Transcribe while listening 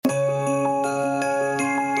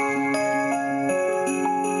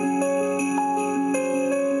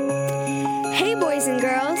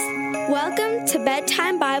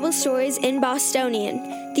Bedtime Bible Stories in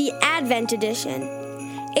Bostonian, the Advent Edition.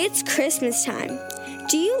 It's Christmas time.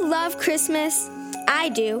 Do you love Christmas? I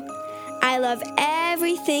do. I love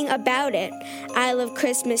everything about it. I love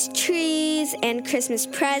Christmas trees and Christmas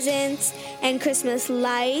presents and Christmas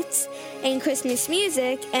lights and Christmas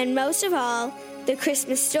music and most of all, the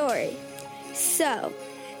Christmas story. So,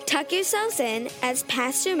 tuck yourselves in as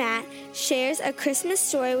Pastor Matt shares a Christmas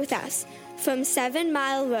story with us from 7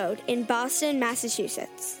 Mile Road in Boston,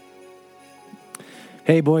 Massachusetts.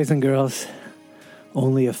 Hey, boys and girls.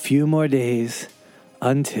 Only a few more days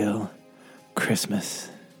until Christmas.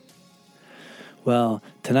 Well,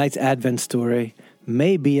 tonight's Advent story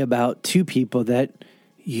may be about two people that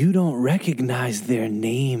you don't recognize their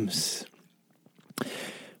names.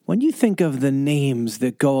 When you think of the names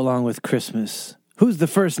that go along with Christmas, who's the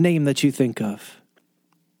first name that you think of?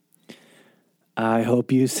 I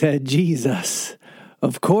hope you said Jesus.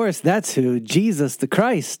 Of course, that's who. Jesus the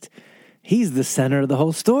Christ. He's the center of the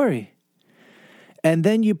whole story. And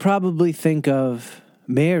then you probably think of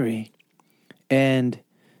Mary and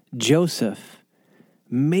Joseph,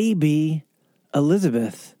 maybe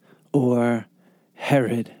Elizabeth or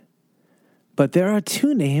Herod. But there are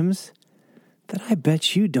two names that I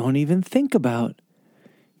bet you don't even think about.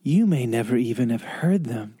 You may never even have heard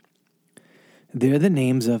them. They're the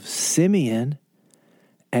names of Simeon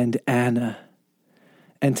and Anna.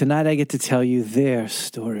 And tonight I get to tell you their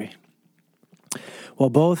story. Well,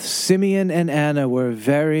 both Simeon and Anna were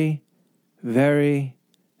very, very,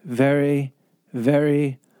 very,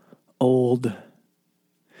 very old.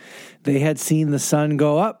 They had seen the sun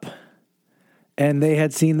go up, and they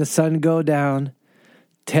had seen the sun go down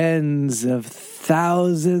tens of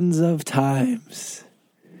thousands of times.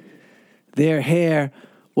 Their hair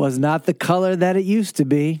was not the color that it used to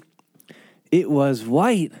be. It was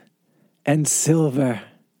white and silver.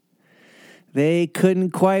 They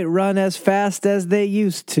couldn't quite run as fast as they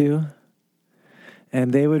used to,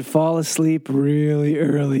 and they would fall asleep really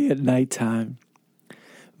early at nighttime.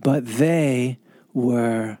 But they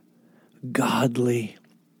were godly.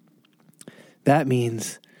 That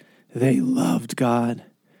means they loved God,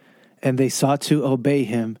 and they sought to obey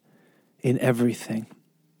him in everything.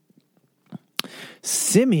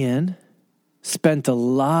 Simeon spent a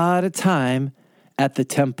lot of time at the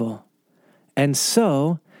temple, and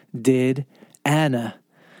so did Anna.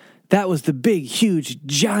 That was the big, huge,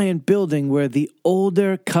 giant building where the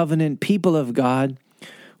older covenant people of God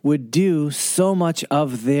would do so much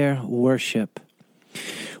of their worship.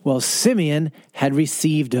 Well, Simeon had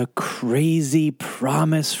received a crazy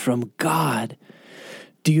promise from God.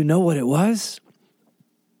 Do you know what it was?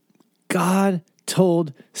 God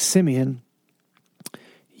told Simeon,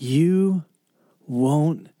 "You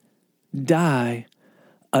won't die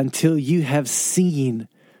until you have seen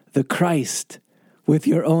the Christ with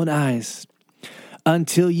your own eyes,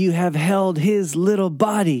 until you have held his little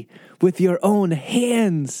body with your own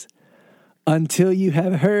hands, until you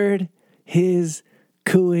have heard his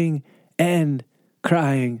cooing and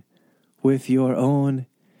crying with your own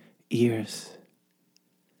ears."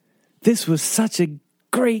 This was such a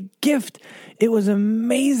great gift. It was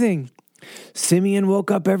amazing. Simeon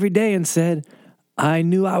woke up every day and said, "I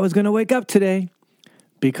knew I was going to wake up today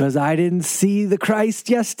because I didn't see the Christ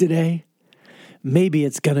yesterday. Maybe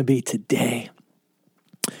it's going to be today."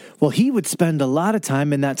 Well, he would spend a lot of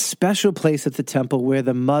time in that special place at the temple where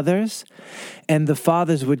the mothers and the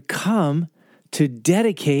fathers would come to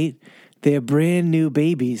dedicate their brand new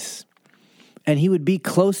babies. And he would be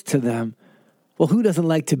close to them. Well, who doesn't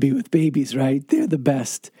like to be with babies, right? They're the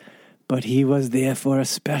best. But he was there for a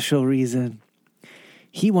special reason.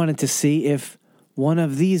 He wanted to see if one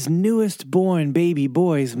of these newest born baby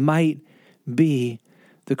boys might be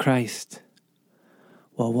the Christ.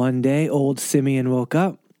 Well, one day, old Simeon woke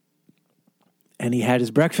up, and he had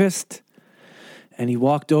his breakfast, and he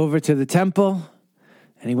walked over to the temple,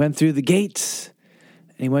 and he went through the gates,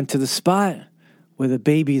 and he went to the spot where the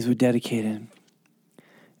babies were dedicated.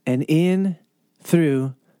 And in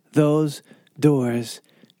through those doors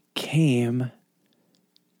came,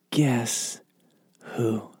 guess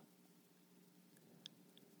who?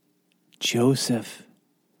 Joseph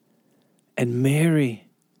and Mary.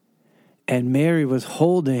 And Mary was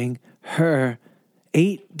holding her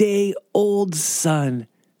 8-day-old son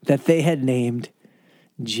that they had named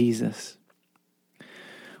Jesus.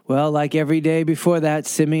 Well, like every day before that,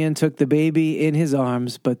 Simeon took the baby in his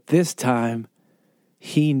arms, but this time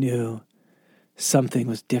he knew something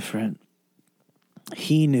was different.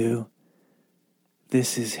 He knew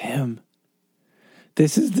this is him.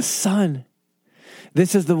 This is the Son.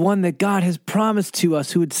 This is the one that God has promised to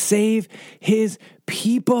us who would save his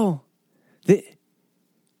people.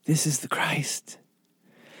 this is the Christ.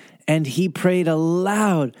 And he prayed a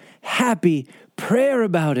loud, happy prayer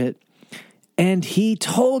about it. And he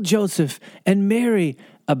told Joseph and Mary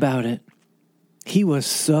about it. He was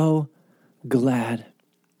so glad.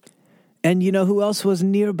 And you know who else was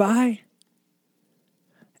nearby?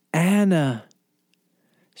 Anna.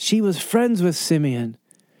 She was friends with Simeon.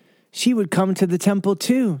 She would come to the temple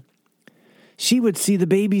too. She would see the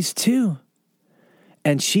babies too.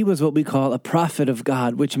 And she was what we call a prophet of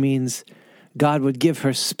God, which means God would give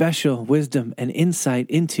her special wisdom and insight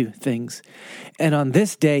into things. And on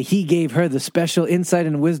this day, he gave her the special insight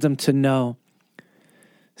and wisdom to know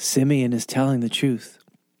Simeon is telling the truth.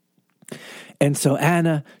 And so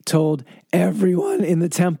Anna told everyone in the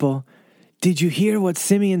temple, did you hear what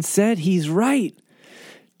Simeon said? He's right.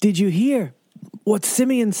 Did you hear what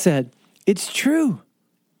Simeon said? It's true.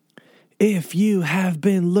 If you have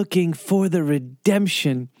been looking for the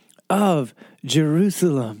redemption of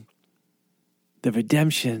Jerusalem, the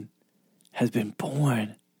redemption has been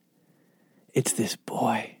born. It's this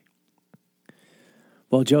boy.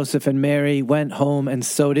 Well, Joseph and Mary went home, and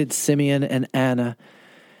so did Simeon and Anna,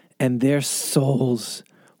 and their souls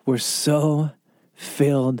were so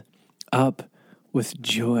filled up with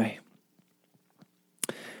joy.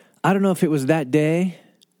 I don't know if it was that day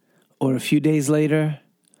or a few days later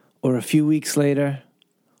or a few weeks later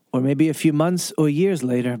or maybe a few months or years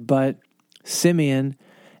later, but Simeon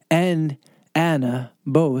and Anna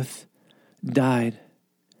both died.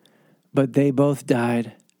 But they both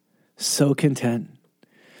died so content,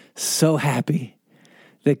 so happy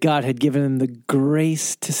that God had given them the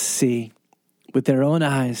grace to see with their own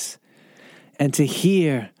eyes and to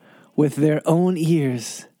hear with their own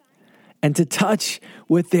ears and to touch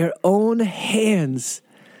with their own hands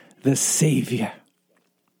the Savior.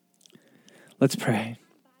 Let's pray.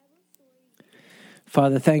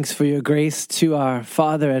 Father, thanks for your grace to our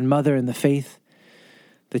father and mother in the faith,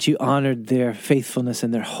 that you honored their faithfulness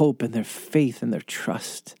and their hope and their faith and their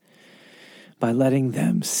trust by letting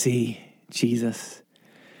them see Jesus.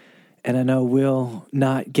 And I know we'll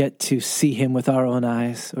not get to see him with our own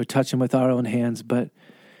eyes or touch him with our own hands, but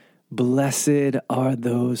blessed are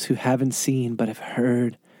those who haven't seen but have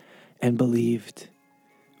heard and believed.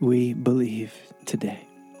 We believe today.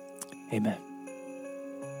 Amen.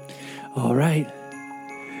 All right.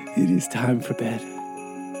 It is time for bed.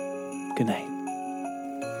 Good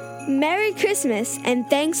night. Merry Christmas, and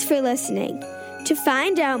thanks for listening. To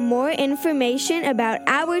find out more information about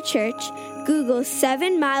our church, Google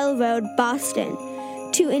 7 Mile Road, Boston.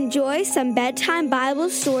 To enjoy some bedtime Bible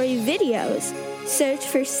story videos, search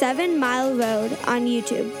for 7 Mile Road on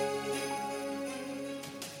YouTube.